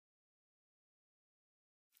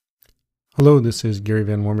Hello, this is Gary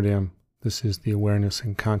Van Warmerdam. This is the Awareness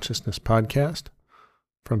and Consciousness podcast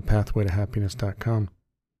from pathwaytohappiness.com.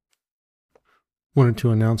 One or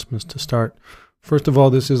two announcements to start. First of all,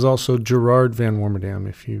 this is also Gerard Van Warmerdam.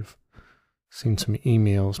 If you've seen some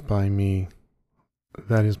emails by me,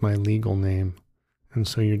 that is my legal name. And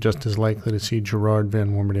so you're just as likely to see Gerard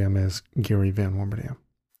Van Warmerdam as Gary Van Warmerdam.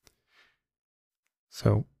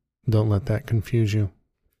 So don't let that confuse you.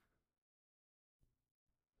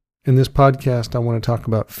 In this podcast, I want to talk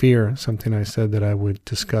about fear, something I said that I would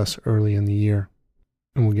discuss early in the year,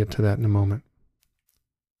 and we'll get to that in a moment.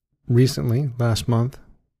 Recently, last month,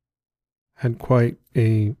 had quite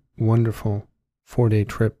a wonderful 4-day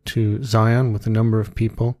trip to Zion with a number of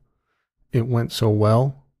people. It went so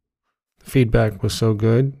well. The feedback was so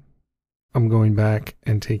good. I'm going back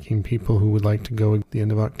and taking people who would like to go at the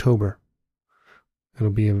end of October.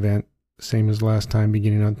 It'll be an event same as last time,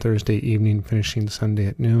 beginning on Thursday evening, finishing Sunday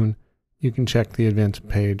at noon. You can check the events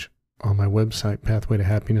page on my website,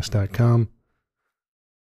 pathwaytohappiness.com,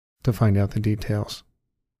 to find out the details.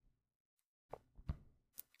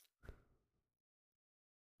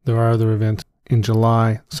 There are other events in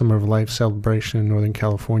July, Summer of Life celebration in Northern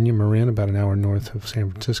California, Marin, about an hour north of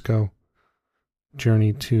San Francisco.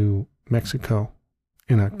 Journey to Mexico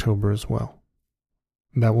in October as well.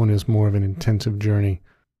 That one is more of an intensive journey,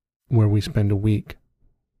 where we spend a week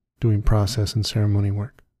doing process and ceremony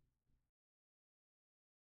work.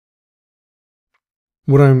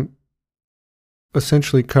 What I'm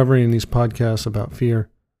essentially covering in these podcasts about fear,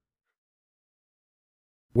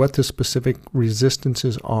 what the specific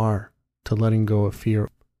resistances are to letting go of fear,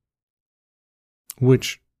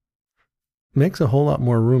 which makes a whole lot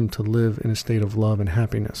more room to live in a state of love and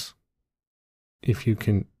happiness if you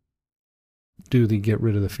can do the get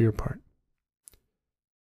rid of the fear part.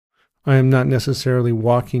 I am not necessarily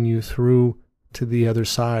walking you through to the other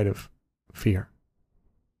side of fear.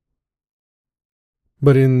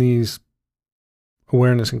 But in these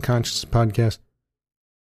Awareness and Consciousness podcasts,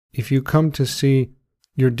 if you come to see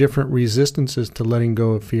your different resistances to letting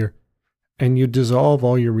go of fear, and you dissolve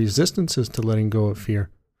all your resistances to letting go of fear,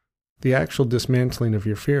 the actual dismantling of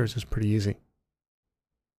your fears is pretty easy.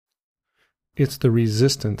 It's the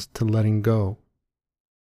resistance to letting go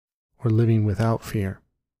or living without fear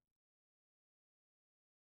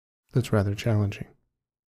that's rather challenging.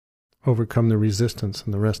 Overcome the resistance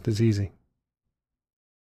and the rest is easy.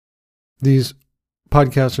 These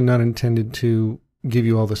podcasts are not intended to give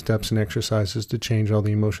you all the steps and exercises to change all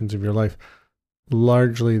the emotions of your life.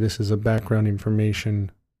 Largely, this is a background information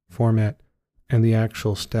format and the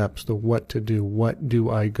actual steps, the what to do, what do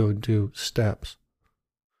I go do steps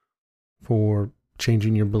for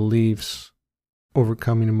changing your beliefs,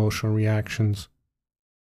 overcoming emotional reactions,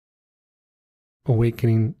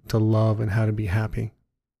 awakening to love and how to be happy.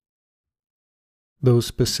 Those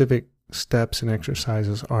specific steps and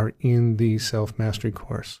exercises are in the self-mastery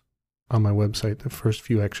course on my website. The first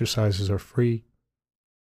few exercises are free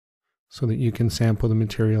so that you can sample the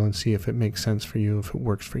material and see if it makes sense for you, if it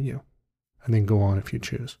works for you, and then go on if you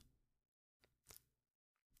choose.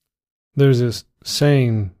 There's this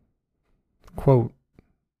saying, quote,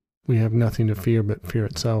 "We have nothing to fear but fear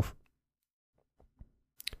itself."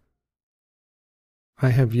 I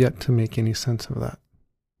have yet to make any sense of that.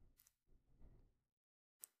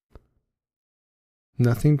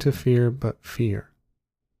 Nothing to fear but fear.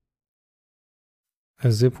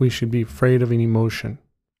 As if we should be afraid of an emotion.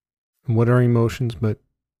 And what are emotions but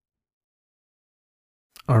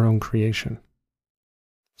our own creation?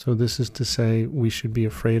 So this is to say we should be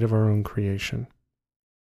afraid of our own creation.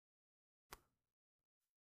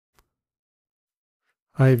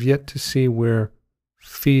 I have yet to see where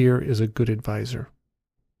fear is a good advisor.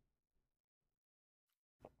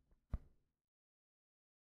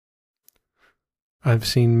 I've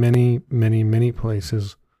seen many, many, many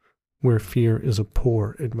places where fear is a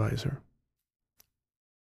poor advisor.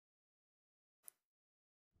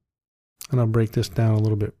 And I'll break this down a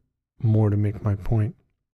little bit more to make my point.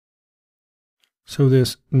 So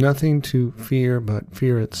this nothing to fear but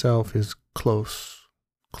fear itself is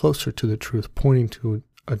closer to the truth, pointing to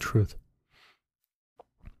a truth.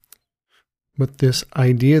 But this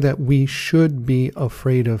idea that we should be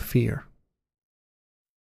afraid of fear,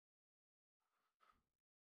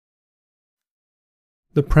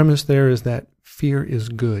 the premise there is that fear is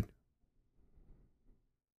good.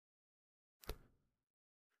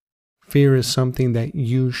 Fear is something that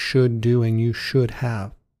you should do and you should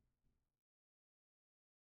have.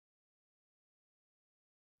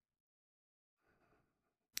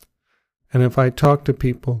 And if I talk to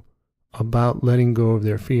people about letting go of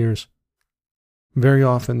their fears, very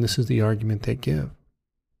often this is the argument they give.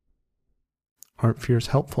 Aren't fears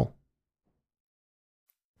helpful?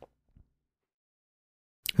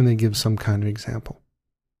 And they give some kind of example.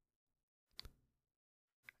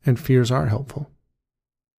 And fears are helpful.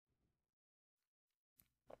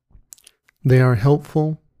 They are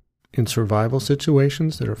helpful in survival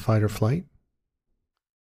situations that are fight or flight.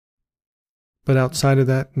 But outside of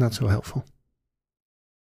that, not so helpful.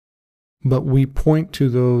 But we point to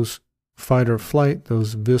those fight or flight,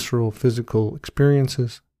 those visceral physical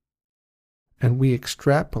experiences, and we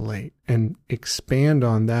extrapolate and expand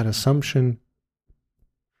on that assumption,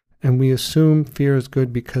 and we assume fear is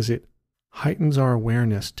good because it heightens our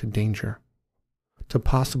awareness to danger, to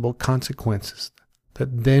possible consequences,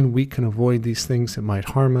 that then we can avoid these things that might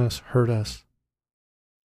harm us, hurt us,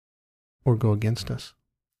 or go against us.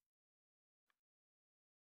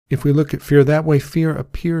 If we look at fear that way, fear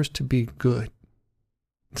appears to be good.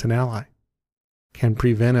 It's an ally. Can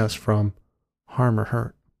prevent us from harm or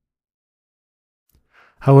hurt.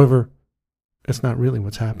 However, it's not really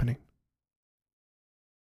what's happening.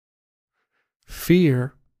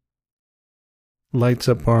 Fear lights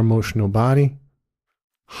up our emotional body,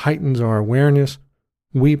 heightens our awareness.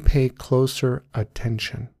 We pay closer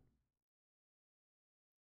attention.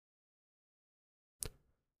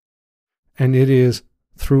 And it is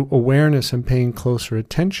through awareness and paying closer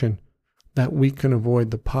attention that we can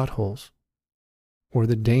avoid the potholes or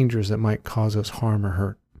the dangers that might cause us harm or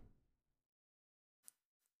hurt.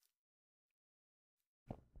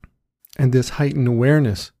 And this heightened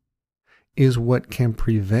awareness is what can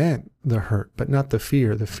prevent the hurt, but not the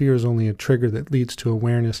fear. The fear is only a trigger that leads to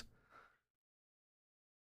awareness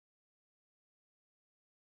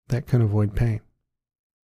that can avoid pain.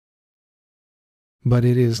 But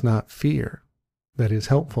it is not fear that is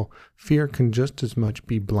helpful. Fear can just as much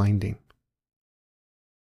be blinding.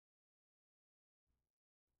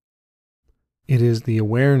 It is the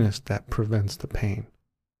awareness that prevents the pain.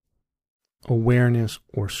 Awareness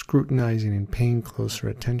or scrutinizing and paying closer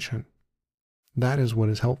attention. That is what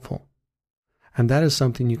is helpful. And that is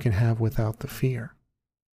something you can have without the fear.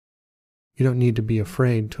 You don't need to be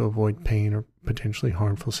afraid to avoid pain or potentially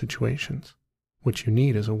harmful situations. What you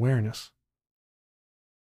need is awareness.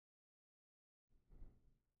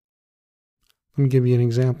 Let me give you an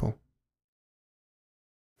example.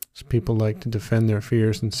 Some people like to defend their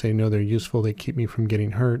fears and say, no, they're useful, they keep me from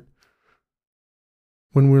getting hurt.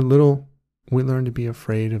 When we're little, we learn to be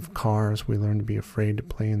afraid of cars, we learn to be afraid to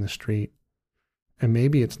play in the street. And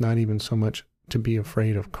maybe it's not even so much to be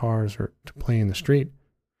afraid of cars or to play in the street.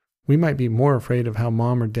 We might be more afraid of how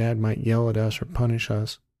mom or dad might yell at us or punish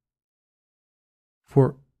us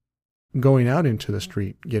for going out into the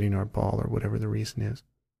street, getting our ball or whatever the reason is,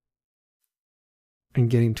 and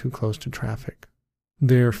getting too close to traffic.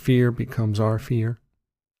 Their fear becomes our fear.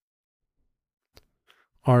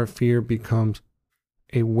 Our fear becomes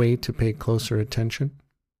a way to pay closer attention.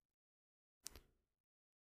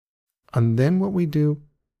 And then what we do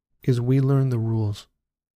is we learn the rules.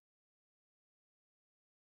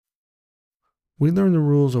 We learn the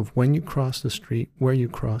rules of when you cross the street, where you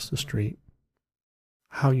cross the street,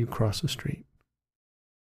 how you cross the street,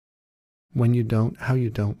 when you don't, how you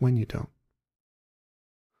don't, when you don't.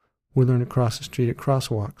 We learn to cross the street at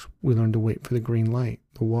crosswalks. We learn to wait for the green light,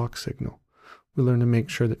 the walk signal. We learn to make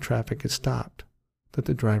sure that traffic is stopped, that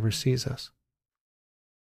the driver sees us.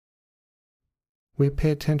 We pay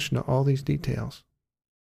attention to all these details.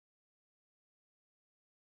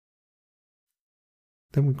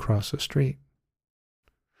 Then we cross the street.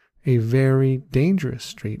 A very dangerous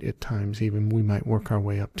street at times even we might work our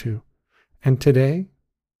way up to. And today,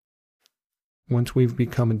 once we've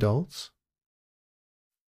become adults,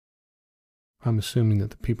 I'm assuming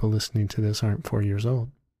that the people listening to this aren't 4 years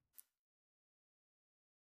old,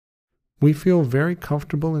 we feel very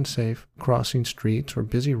comfortable and safe crossing streets or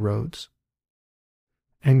busy roads,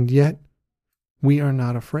 and yet we are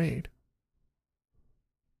not afraid.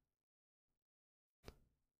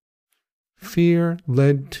 Fear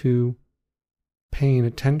led to paying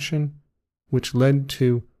attention, which led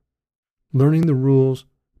to learning the rules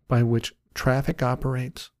by which traffic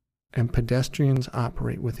operates and pedestrians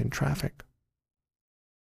operate within traffic.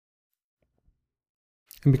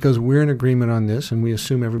 And because we're in agreement on this, and we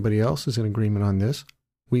assume everybody else is in agreement on this,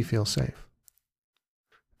 we feel safe.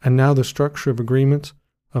 And now the structure of agreements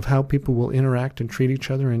of how people will interact and treat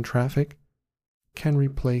each other in traffic can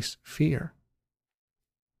replace fear.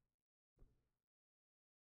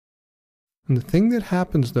 And the thing that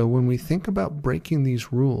happens, though, when we think about breaking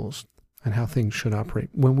these rules and how things should operate,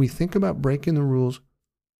 when we think about breaking the rules,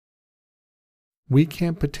 we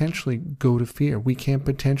can potentially go to fear. We can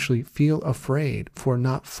potentially feel afraid for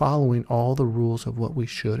not following all the rules of what we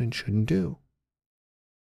should and shouldn't do.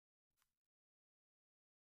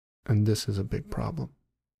 And this is a big problem.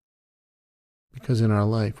 Because in our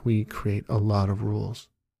life, we create a lot of rules.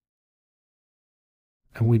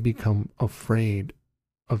 And we become afraid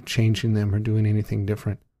of changing them or doing anything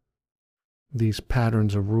different. These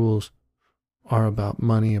patterns of rules are about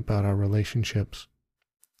money, about our relationships,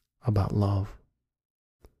 about love,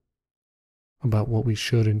 about what we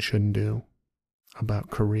should and shouldn't do,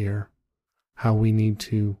 about career, how we need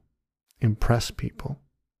to impress people.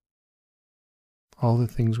 All the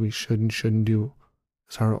things we should and shouldn't do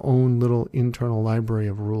is our own little internal library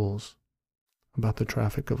of rules about the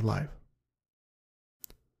traffic of life.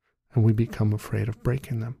 And we become afraid of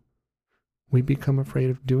breaking them. We become afraid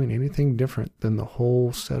of doing anything different than the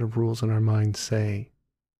whole set of rules in our minds say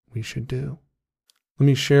we should do. Let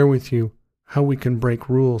me share with you how we can break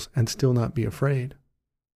rules and still not be afraid.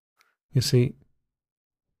 You see,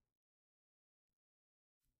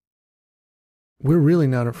 we're really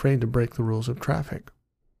not afraid to break the rules of traffic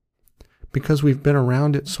because we've been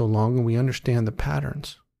around it so long and we understand the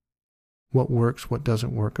patterns. What works, what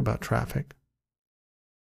doesn't work about traffic.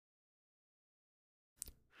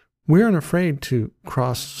 We aren't afraid to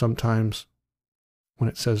cross sometimes when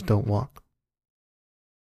it says don't walk.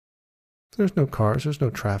 There's no cars, there's no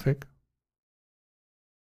traffic.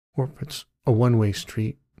 Or if it's a one-way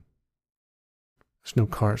street, there's no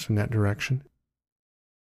cars in that direction.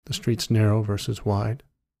 The street's narrow versus wide.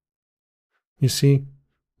 You see,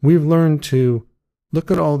 we've learned to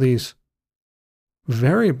look at all these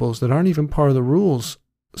variables that aren't even part of the rules,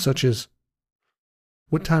 such as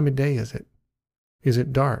what time of day is it? Is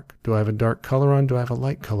it dark? Do I have a dark color on? Do I have a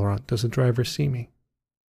light color on? Does the driver see me?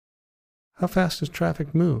 How fast does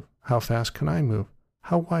traffic move? How fast can I move?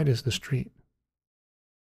 How wide is the street?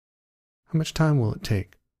 How much time will it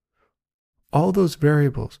take? All those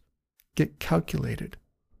variables get calculated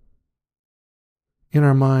in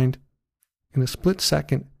our mind in a split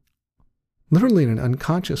second, literally in an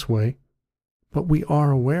unconscious way, but we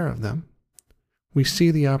are aware of them. We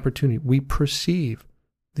see the opportunity. We perceive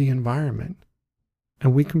the environment,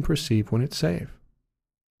 and we can perceive when it's safe,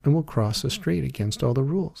 and we'll cross the street against all the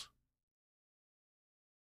rules.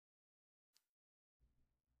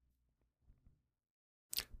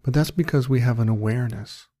 But that's because we have an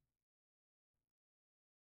awareness.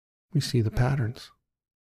 We see the patterns.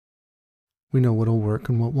 We know what'll work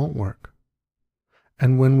and what won't work.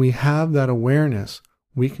 And when we have that awareness,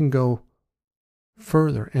 we can go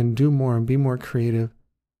further and do more and be more creative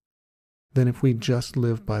than if we just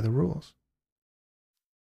live by the rules.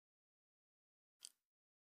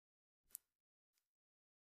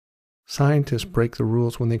 Scientists break the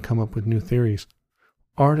rules when they come up with new theories.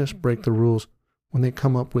 Artists break the rules when they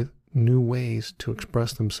come up with new ways to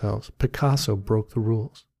express themselves. Picasso broke the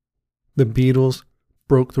rules. The Beatles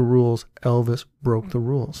broke the rules. Elvis broke the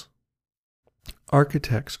rules.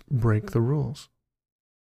 Architects break the rules.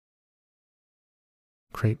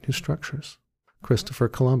 Create new structures. Christopher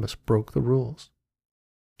Columbus broke the rules.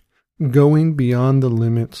 Going beyond the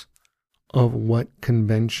limits of what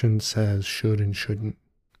convention says should and shouldn't.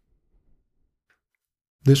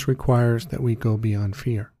 This requires that we go beyond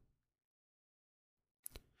fear.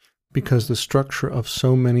 Because the structure of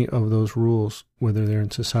so many of those rules, whether they're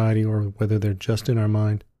in society or whether they're just in our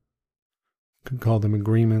mind, we could call them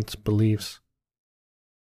agreements, beliefs,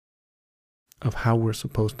 of how we're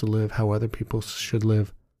supposed to live, how other people should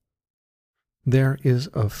live, there is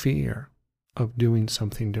a fear of doing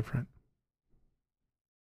something different.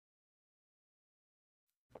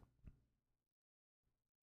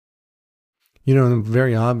 You know, in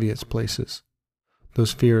very obvious places,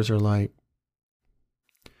 those fears are like,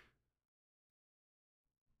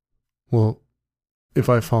 well, if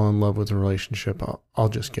I fall in love with a relationship, I'll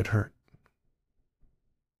just get hurt.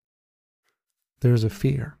 There's a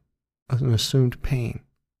fear, an assumed pain,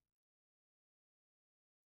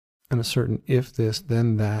 and a certain if this,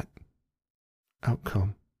 then that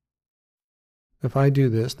outcome. If I do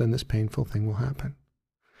this, then this painful thing will happen.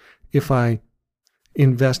 If I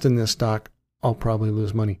invest in this stock, I'll probably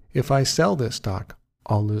lose money. If I sell this stock,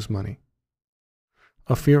 I'll lose money.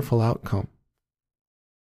 A fearful outcome.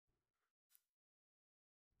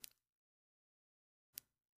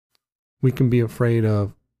 We can be afraid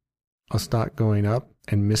of a stock going up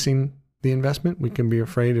and missing the investment. We can be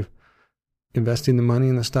afraid of investing the money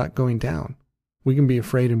in the stock going down. We can be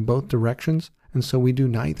afraid in both directions, and so we do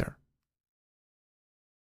neither.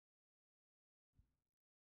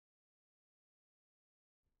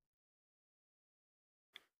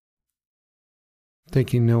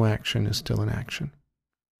 Taking no action is still an action.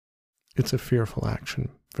 It's a fearful action,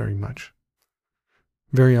 very much.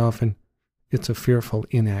 Very often, it's a fearful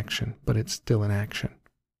inaction, but it's still an action.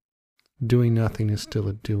 doing nothing is still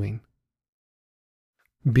a doing.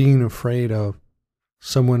 Being afraid of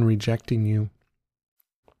someone rejecting you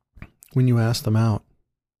when you ask them out.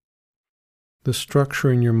 The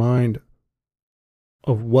structure in your mind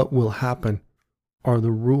of what will happen are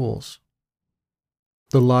the rules.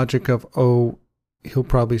 The logic of, oh, he'll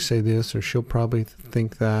probably say this or she'll probably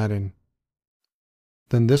think that, and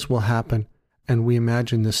then this will happen, and we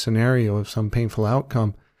imagine this scenario of some painful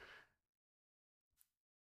outcome,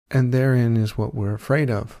 and therein is what we're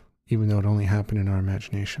afraid of, even though it only happened in our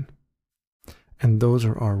imagination. And those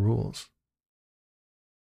are our rules.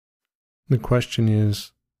 The question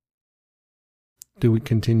is, do we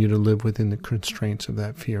continue to live within the constraints of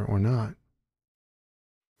that fear or not?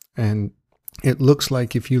 And it looks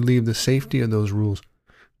like if you leave the safety of those rules,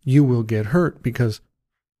 you will get hurt, because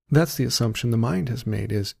that's the assumption the mind has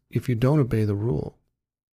made, is if you don't obey the rule,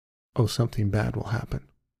 oh, something bad will happen.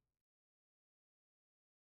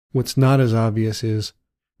 What's not as obvious is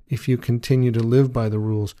if you continue to live by the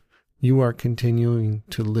rules, you are continuing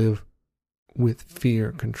to live with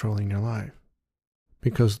fear controlling your life,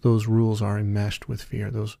 because those rules are enmeshed with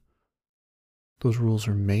fear. Those rules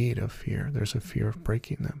are made of fear. There's a fear of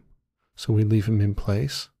breaking them. So we leave them in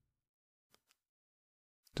place,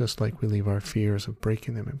 just like we leave our fears of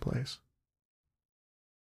breaking them in place.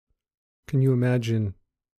 Can you imagine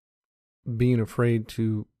being afraid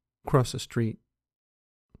to cross the street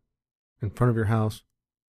in front of your house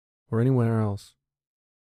or anywhere else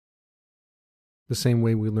the same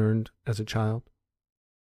way we learned as a child?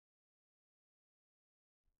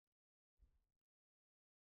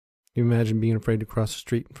 You imagine being afraid to cross the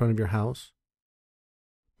street in front of your house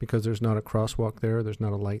because there's not a crosswalk there, there's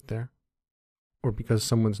not a light there, or because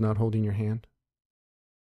someone's not holding your hand.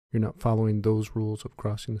 You're not following those rules of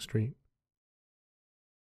crossing the street.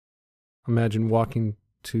 Imagine walking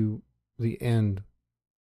to the end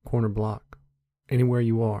corner block, anywhere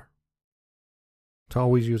you are, to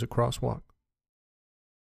always use a crosswalk,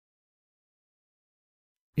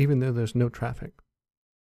 even though there's no traffic.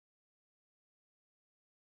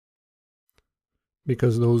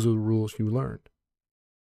 Because those are the rules you learned.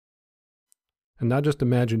 And not just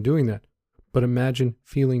imagine doing that, but imagine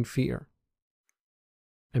feeling fear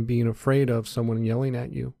and being afraid of someone yelling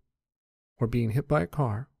at you or being hit by a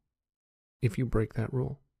car if you break that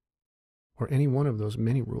rule, or any one of those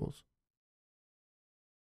many rules.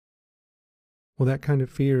 Well, that kind of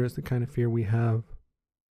fear is the kind of fear we have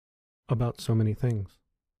about so many things.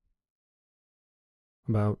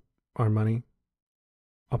 About our money,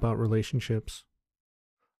 about relationships,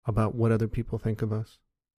 about what other people think of us.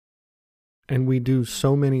 And we do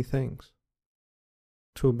so many things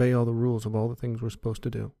to obey all the rules of all the things we're supposed to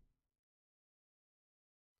do.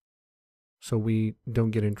 So we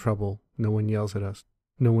don't get in trouble, no one yells at us,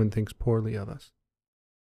 no one thinks poorly of us.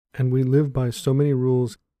 And we live by so many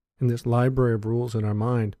rules in this library of rules in our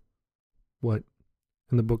mind, what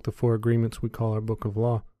in the book The Four Agreements we call our book of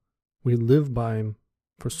law. We live by them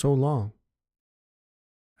for so long,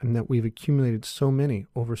 and that we've accumulated so many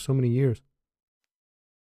over so many years,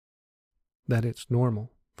 that it's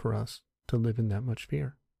normal for us to live in that much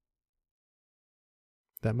fear,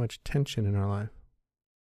 that much tension in our life.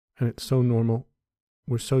 And it's so normal,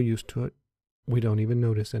 we're so used to it, we don't even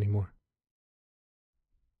notice anymore.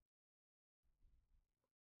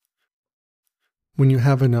 When you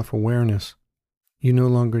have enough awareness, you no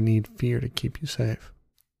longer need fear to keep you safe.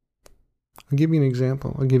 I'll give you an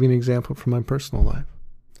example. I'll give you an example from my personal life.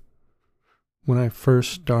 When I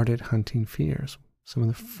first started hunting fears, some of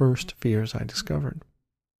the first fears I discovered.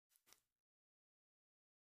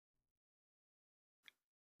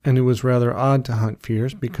 And it was rather odd to hunt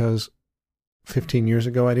fears because 15 years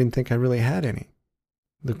ago I didn't think I really had any.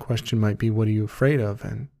 The question might be, what are you afraid of?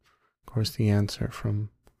 And of course the answer, from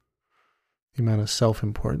the amount of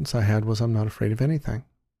self-importance I had, was I'm not afraid of anything.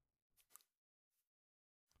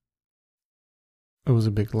 It was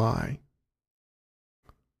a big lie.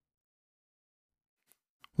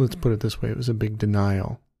 Let's put it this way, it was a big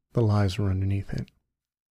denial. The lies were underneath it.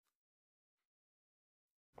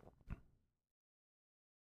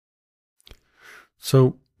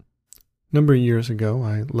 So, a number of years ago,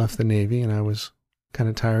 I left the Navy and I was kind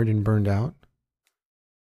of tired and burned out.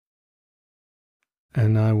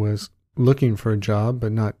 And I was looking for a job,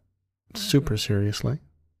 but not super seriously.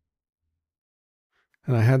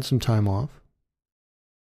 And I had some time off.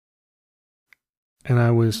 And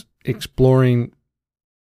I was exploring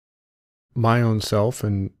my own self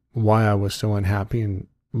and why I was so unhappy, and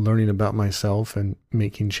learning about myself and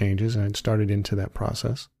making changes. And I'd started into that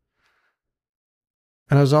process.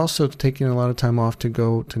 And I was also taking a lot of time off to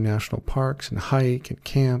go to national parks and hike and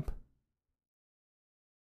camp.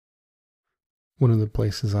 One of the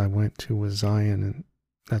places I went to was Zion, and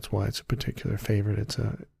that's why it's a particular favorite. It's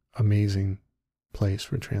an amazing place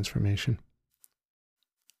for transformation.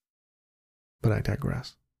 But I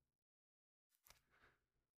digress.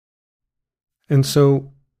 And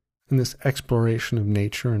so, in this exploration of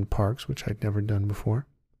nature and parks, which I'd never done before,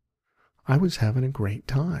 I was having a great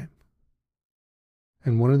time.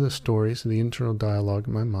 And one of the stories of the internal dialogue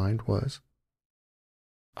in my mind was,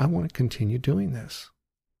 I want to continue doing this.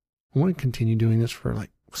 I want to continue doing this for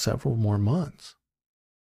like several more months.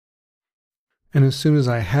 And as soon as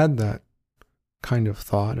I had that kind of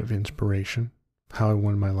thought of inspiration, how I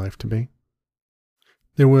wanted my life to be,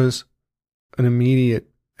 there was an immediate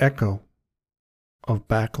echo of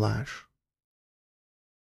backlash,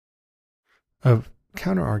 of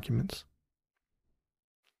counter-arguments.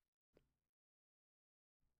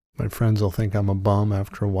 My friends will think I'm a bum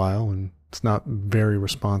after a while, and it's not very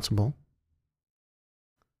responsible.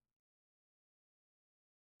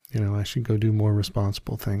 I should go do more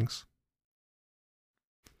responsible things.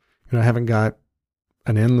 I haven't got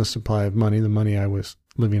an endless supply of money. The money I was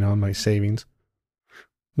living on, my savings,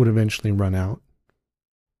 would eventually run out.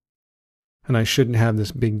 And I shouldn't have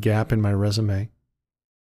this big gap in my resume.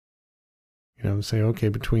 Say, okay,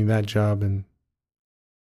 between that job and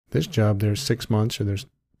this job, there's 6 months or there's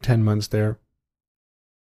 10 months there.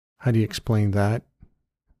 How do you explain that?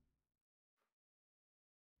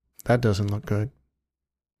 That doesn't look good.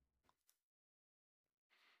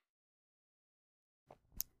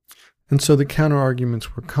 And so the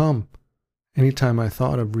counter-arguments would come anytime I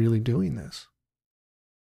thought of really doing this.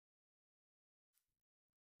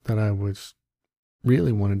 That I was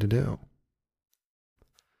really wanted to do.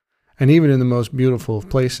 And even in the most beautiful of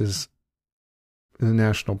places, in the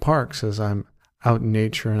national parks, as I'm out in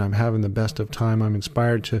nature and I'm having the best of time, I'm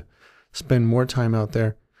inspired to spend more time out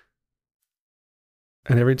there.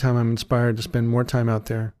 And every time I'm inspired to spend more time out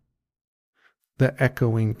there, the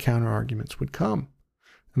echoing counter-arguments would come.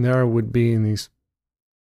 And there I would be in these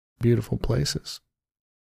beautiful places,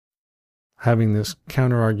 having this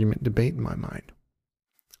counter-argument debate in my mind.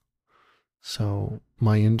 So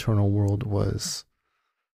my internal world was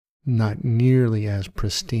not nearly as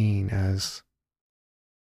pristine as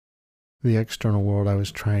the external world I was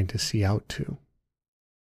trying to see out to.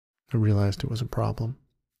 I realized it was a problem.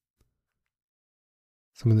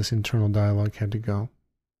 Some of this internal dialogue had to go.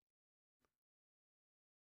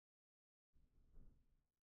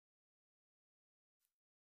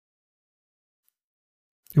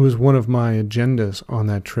 It was one of my agendas on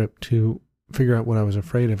that trip to figure out what I was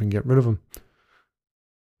afraid of and get rid of them.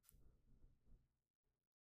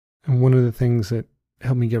 And one of the things that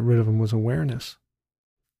helped me get rid of them was awareness.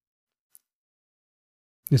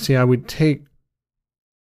 You see, I would take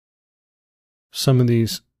some of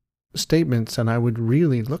these statements and I would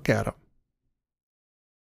really look at them.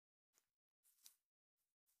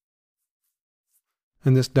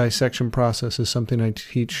 And this dissection process is something I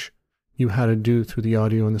teach you how to do through the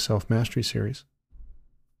audio in the Self-Mastery series.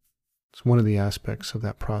 It's one of the aspects of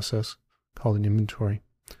that process called an inventory,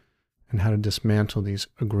 and how to dismantle these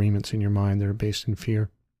agreements in your mind that are based in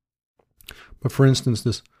fear. But for instance,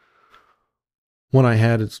 this one I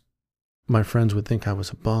had is my friends would think I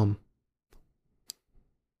was a bum.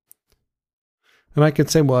 And I could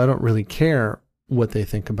say, well, I don't really care what they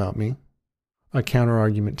think about me. A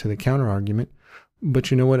counter-argument to the counter-argument.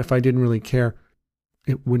 But you know what? If I didn't really care,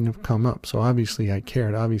 it wouldn't have come up. So obviously I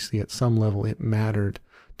cared. Obviously at some level it mattered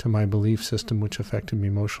to my belief system, which affected me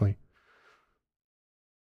emotionally.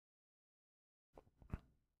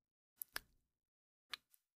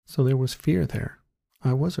 So there was fear there.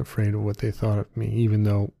 I was afraid of what they thought of me, even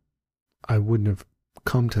though I wouldn't have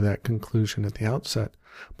come to that conclusion at the outset.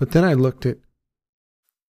 But then I looked at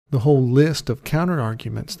the whole list of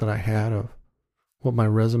counter-arguments that I had of what my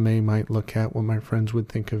resume might look at, what my friends would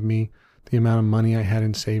think of me, the amount of money I had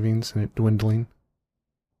in savings and it dwindling.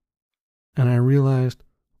 And I realized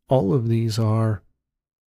all of these are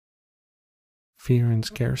fear and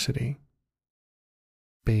scarcity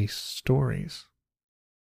based stories.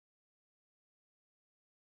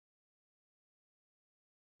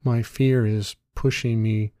 My fear is pushing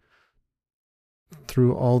me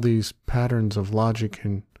through all these patterns of logic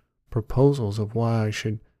and proposals of why I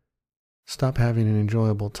should stop having an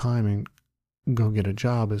enjoyable time and go get a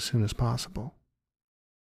job as soon as possible.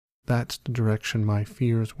 That's the direction my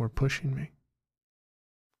fears were pushing me.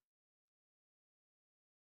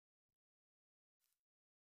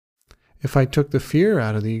 If I took the fear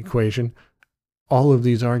out of the equation, all of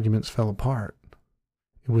these arguments fell apart.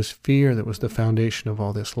 It was fear that was the foundation of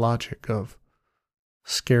all this logic of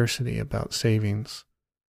scarcity about savings,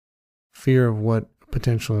 fear of what a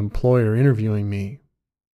potential employer interviewing me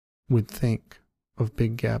would think of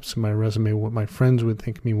big gaps in my resume, what my friends would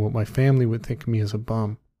think of me, what my family would think of me as a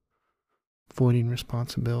bum. Avoiding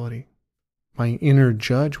responsibility. My inner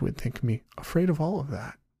judge would think of me, afraid of all of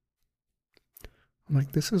that. I'm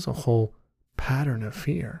like, this is a whole pattern of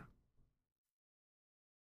fear.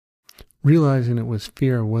 Realizing it was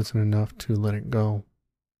fear wasn't enough to let it go.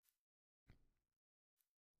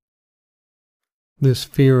 This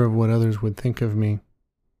fear of what others would think of me,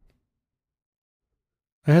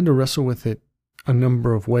 I had to wrestle with it a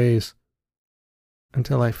number of ways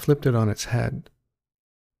until I flipped it on its head.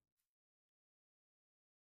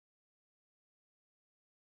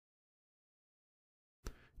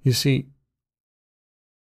 You see,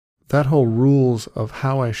 that whole rules of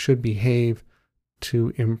how I should behave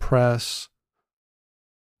to impress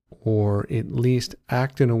or at least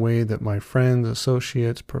act in a way that my friends,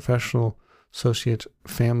 associates, professional associates,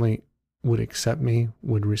 family would accept me,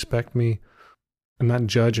 would respect me, and not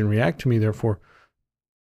judge and react to me. Therefore,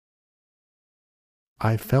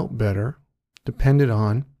 I felt better, depended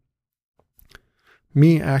on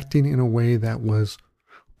me acting in a way that was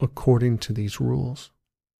according to these rules.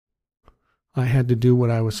 I had to do what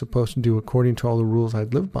I was supposed to do according to all the rules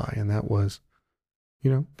I'd lived by, and that was,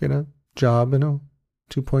 get a job and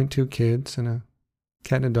 2.2 kids and a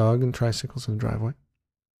cat and a dog and tricycles in the driveway.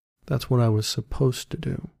 That's what I was supposed to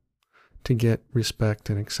do to get respect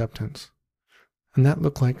and acceptance. And that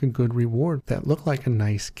looked like a good reward. That looked like a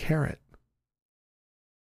nice carrot.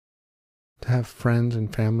 To have friends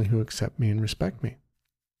and family who accept me and respect me.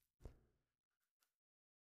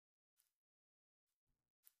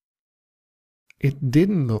 It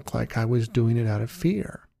didn't look like I was doing it out of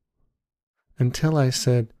fear until I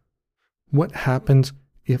said, what happens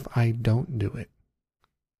if I don't do it?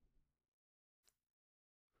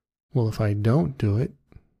 Well, if I don't do it,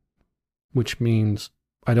 which means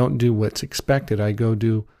I don't do what's expected, I go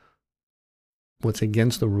do what's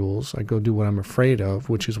against the rules, I go do what I'm afraid of,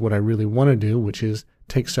 which is what I really want to do, which is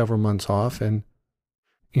take several months off and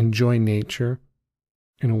enjoy nature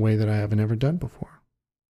in a way that I haven't ever done before.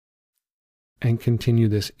 And continue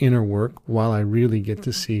this inner work while I really get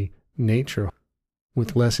to see nature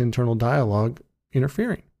with less internal dialogue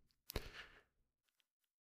interfering.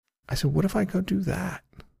 I said, what if I go do that?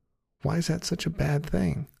 Why is that such a bad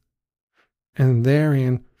thing? And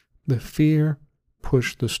therein, the fear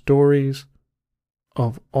pushed the stories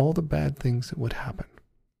of all the bad things that would happen.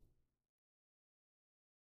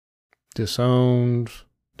 Disowned,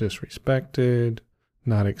 disrespected,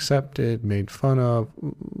 not accepted, made fun of,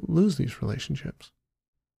 lose these relationships.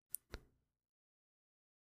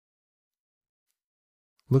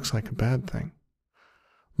 Looks like a bad thing.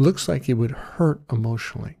 Looks like it would hurt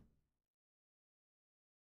emotionally.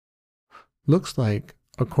 Looks like,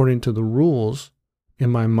 according to the rules in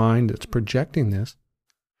my mind that's projecting this,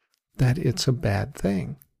 that it's a bad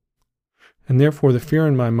thing. And therefore the fear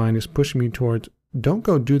in my mind is pushing me towards, don't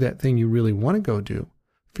go do that thing you really want to go do.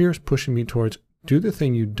 Fear is pushing me towards, do the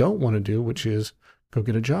thing you don't want to do, which is go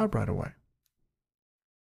get a job right away.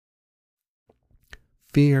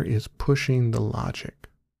 Fear is pushing the logic.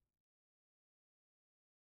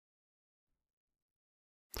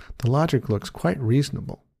 The logic looks quite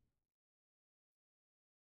reasonable.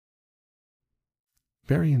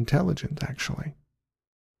 Very intelligent, actually,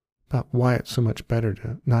 about why it's so much better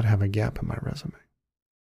to not have a gap in my resume.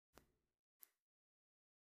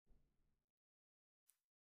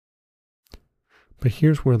 But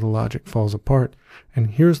here's where the logic falls apart,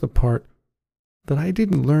 and here's the part that I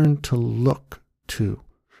didn't learn to look to,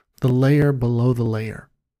 the layer below the layer.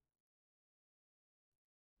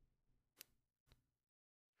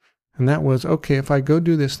 And that was, okay, if I go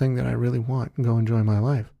do this thing that I really want and go enjoy my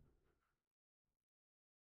life,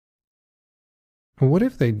 what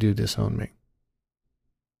if they do disown me?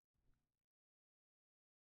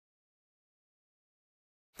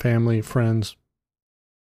 Family, friends,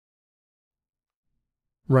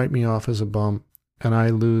 write me off as a bum, and I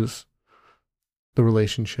lose the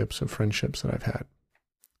relationships and friendships that I've had.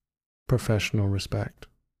 Professional respect.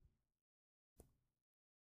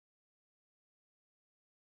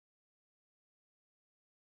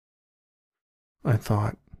 I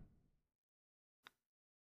thought,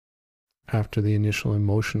 after the initial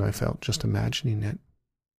emotion I felt just imagining it,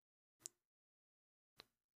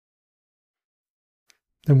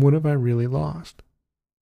 then what have I really lost?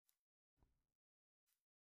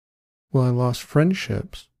 Well, I lost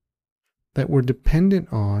friendships that were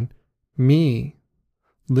dependent on me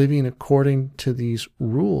living according to these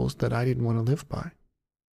rules that I didn't want to live by.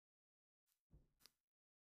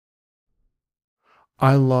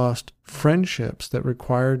 I lost friendships that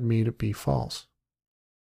required me to be false,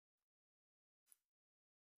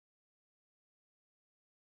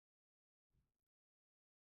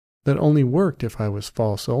 that only worked if I was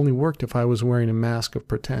false, only worked if I was wearing a mask of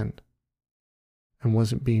pretend and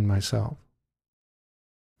wasn't being myself.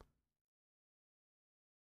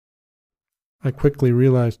 I quickly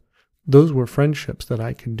realized those were friendships that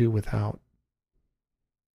I could do without.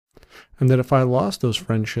 And that if I lost those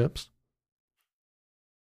friendships,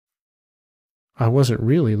 I wasn't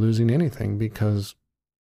really losing anything, because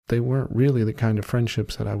they weren't really the kind of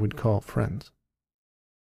friendships that I would call friends.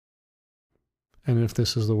 And if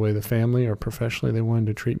this is the way the family or professionally they wanted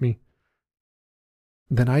to treat me,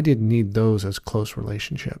 then I didn't need those as close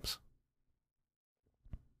relationships.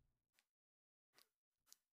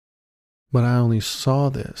 But I only saw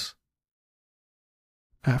this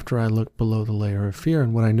after I looked below the layer of fear,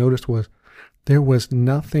 and what I noticed was there was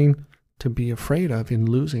nothing to be afraid of in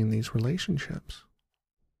losing these relationships.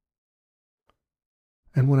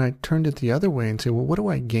 And when I turned it the other way and said, well, what do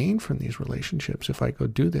I gain from these relationships if I go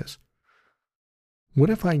do this? What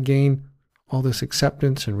if I gain all this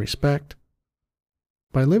acceptance and respect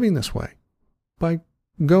by living this way, by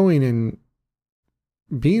going and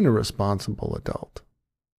being a responsible adult?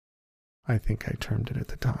 I think I termed it at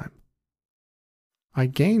the time. I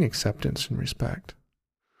gain acceptance and respect.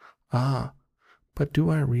 But do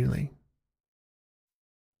I really?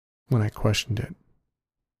 When I questioned it.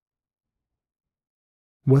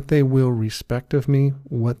 What they will respect of me,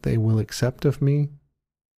 what they will accept of me,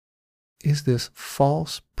 is this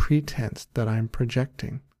false pretense that I'm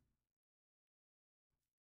projecting.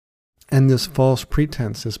 And this false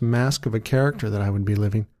pretense, this mask of a character that I would be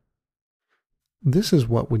living, this is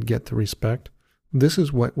what would get the respect. This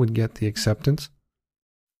is what would get the acceptance.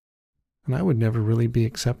 And I would never really be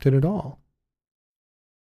accepted at all.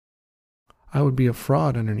 I would be a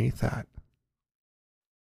fraud underneath that.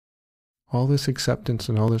 All this acceptance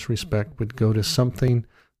and all this respect would go to something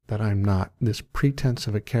that I'm not, this pretense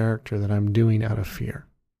of a character that I'm doing out of fear.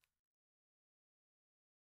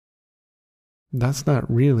 That's not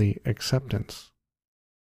really acceptance.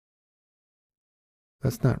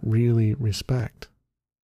 That's not really respect.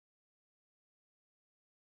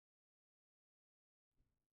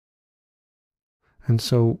 And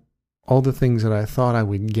so all the things that I thought I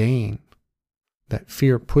would gain, that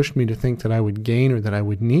fear pushed me to think that I would gain or that I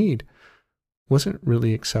would need, wasn't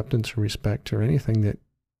really acceptance or respect or anything that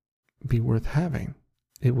be worth having.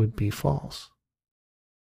 It would be false.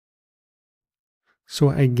 So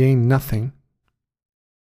I gained nothing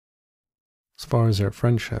as far as their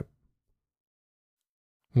friendship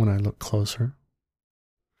when I look closer.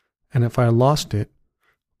 And if I lost it,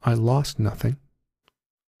 I lost nothing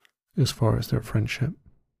as far as their friendship.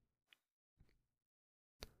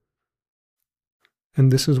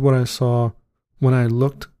 And this is what I saw when I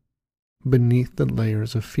looked beneath the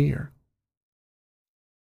layers of fear.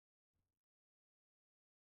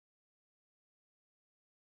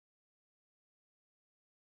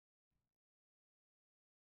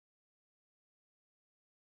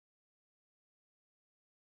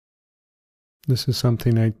 This is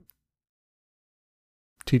something I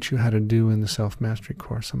teach you how to do in the self-mastery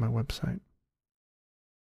course on my website.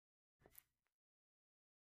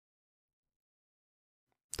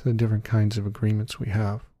 To the different kinds of agreements we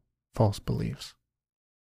have, false beliefs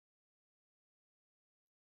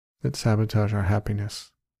that sabotage our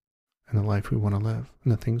happiness and the life we want to live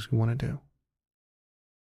and the things we want to do.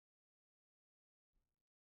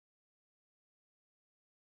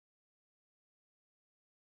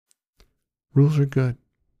 Rules are good.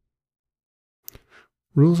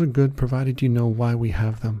 Rules are good provided you know why we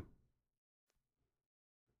have them.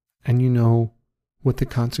 And you know what the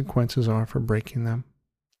consequences are for breaking them,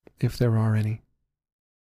 if there are any.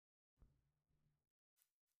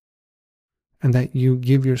 And that you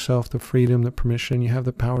give yourself the freedom, the permission, you have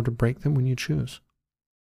the power to break them when you choose.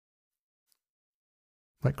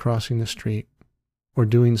 Like crossing the street or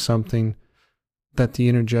doing something that the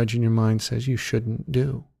inner judge in your mind says you shouldn't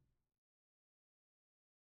do,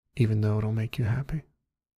 even though it'll make you happy.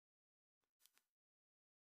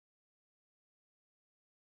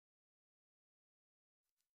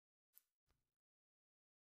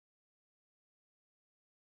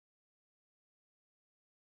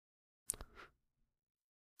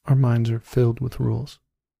 Our minds are filled with rules.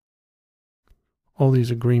 All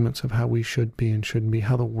these agreements of how we should be and shouldn't be,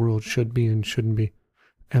 how the world should be and shouldn't be.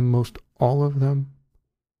 And most all of them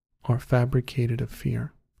are fabricated of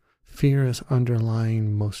fear. Fear is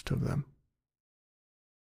underlying most of them.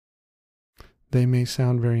 They may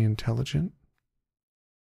sound very intelligent,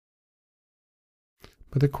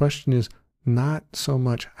 but the question is not so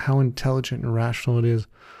much how intelligent and rational it is,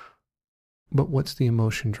 but what's the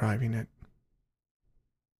emotion driving it?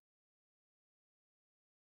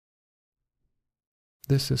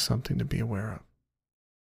 this is something to be aware of.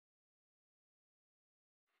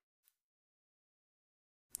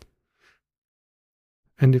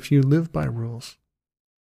 And if you live by rules,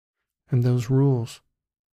 and those rules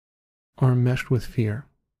are enmeshed with fear,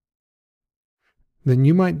 then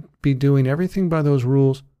you might be doing everything by those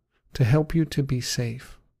rules to help you to be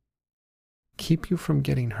safe, keep you from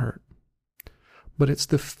getting hurt. But it's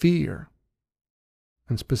the fear,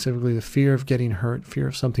 and specifically the fear of getting hurt, fear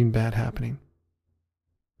of something bad happening,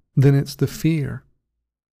 then it's the fear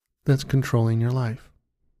that's controlling your life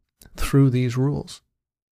through these rules.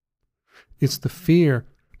 It's the fear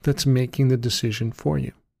that's making the decision for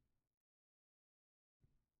you.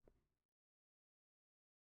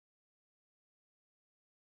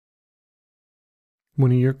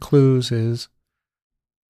 One of your clues is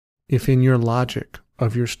if in your logic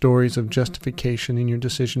of your stories of justification in your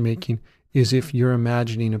decision making is if you're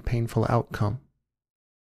imagining a painful outcome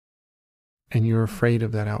and you're afraid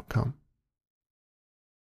of that outcome.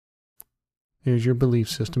 There's your belief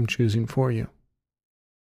system choosing for you,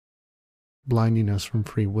 blinding us from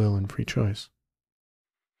free will and free choice.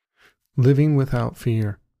 Living without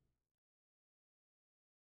fear,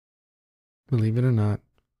 believe it or not,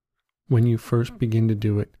 when you first begin to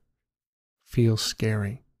do it, feels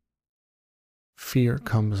scary. Fear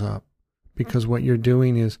comes up because what you're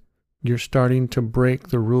doing is you're starting to break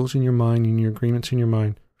the rules in your mind and your agreements in your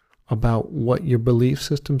mind about what your belief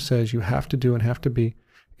system says you have to do and have to be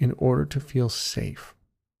in order to feel safe.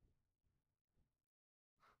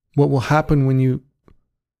 What will happen when you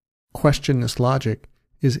question this logic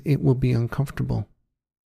is it will be uncomfortable.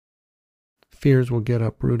 Fears will get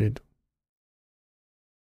uprooted.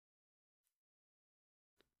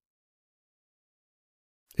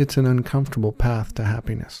 It's an uncomfortable path to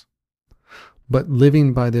happiness. But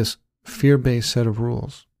living by this fear-based set of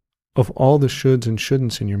rules, of all the shoulds and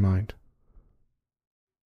shouldn'ts in your mind,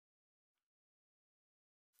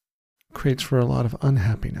 creates for a lot of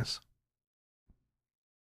unhappiness.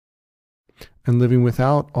 And living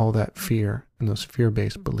without all that fear and those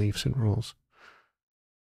fear-based beliefs and rules,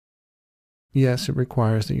 yes, it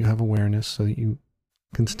requires that you have awareness so that you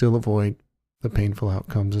can still avoid the painful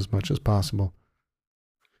outcomes as much as possible.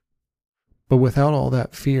 But without all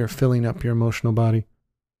that fear filling up your emotional body,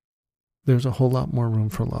 there's a whole lot more room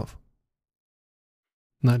for love.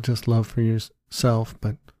 Not just love for yourself,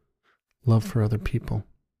 but love for other people.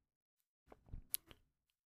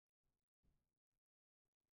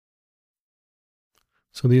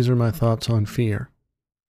 So these are my thoughts on fear.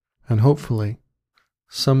 And hopefully,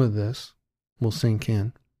 some of this will sink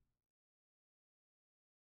in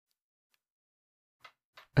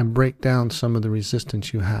and break down some of the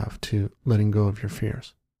resistance you have to letting go of your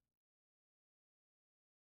fears.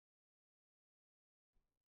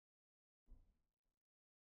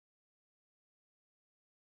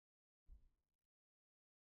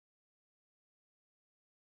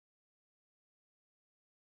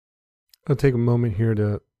 I'll take a moment here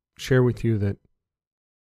to share with you that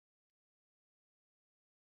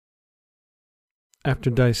after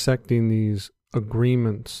dissecting these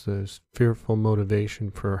agreements, this fearful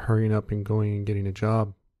motivation for hurrying up and going and getting a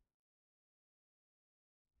job,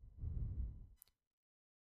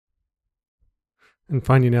 and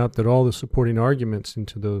finding out that all the supporting arguments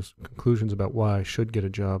into those conclusions about why I should get a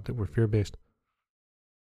job that were fear-based,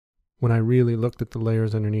 when I really looked at the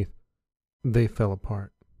layers underneath, they fell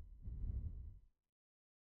apart.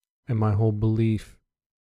 And my whole belief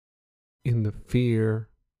in the fear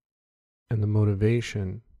and the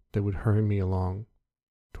motivation that would hurry me along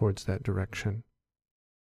towards that direction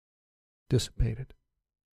dissipated.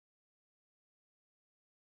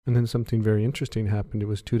 And then something very interesting happened. It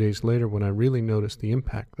was 2 days later when I really noticed the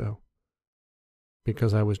impact, though,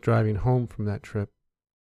 because I was driving home from that trip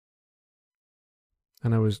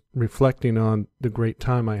and I was reflecting on the great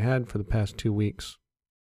time I had for the past 2 weeks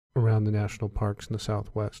around the national parks in the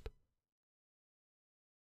Southwest.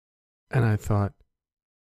 And I thought,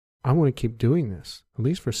 I want to keep doing this, at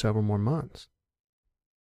least for several more months.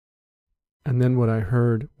 And then what I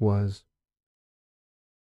heard was,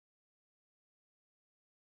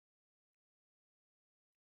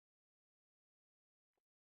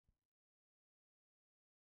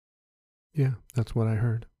 yeah, that's what I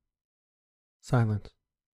heard. Silence.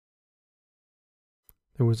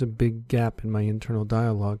 There was a big gap in my internal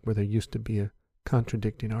dialogue where there used to be a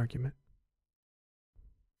contradicting argument.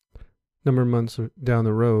 Number of months down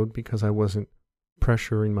the road, because I wasn't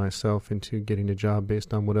pressuring myself into getting a job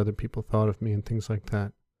based on what other people thought of me and things like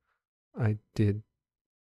that, I did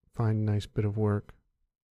find a nice bit of work.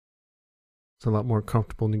 It's a lot more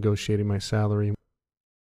comfortable negotiating my salary.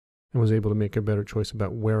 and was able to make a better choice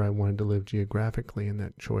about where I wanted to live geographically in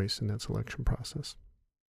that choice, in that selection process.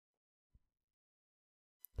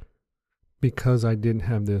 Because I didn't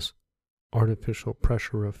have this artificial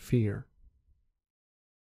pressure of fear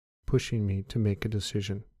pushing me to make a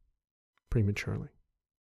decision prematurely.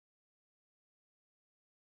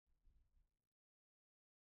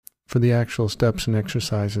 For the actual steps and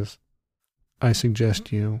exercises, I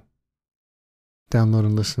suggest you download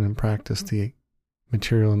and listen and practice the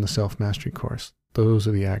material in the Self-Mastery course. Those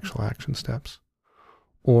are the actual action steps.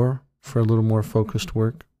 Or, for a little more focused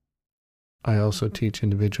work, I also teach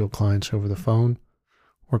individual clients over the phone,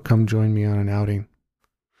 or come join me on an outing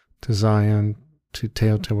to Zion, to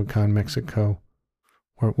Teotihuacan, Mexico,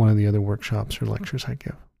 or at one of the other workshops or lectures I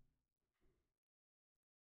give.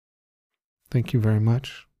 Thank you very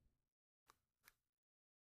much.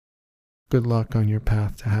 Good luck on your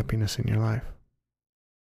path to happiness in your life.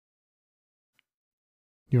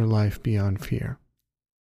 Your life beyond fear.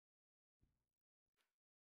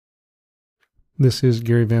 This is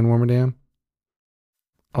Gary Van Warmerdam,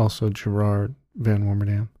 also Gerard Van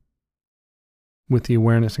Warmerdam, with the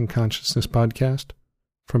Awareness and Consciousness podcast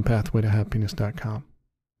from pathwaytohappiness.com.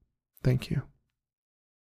 Thank you.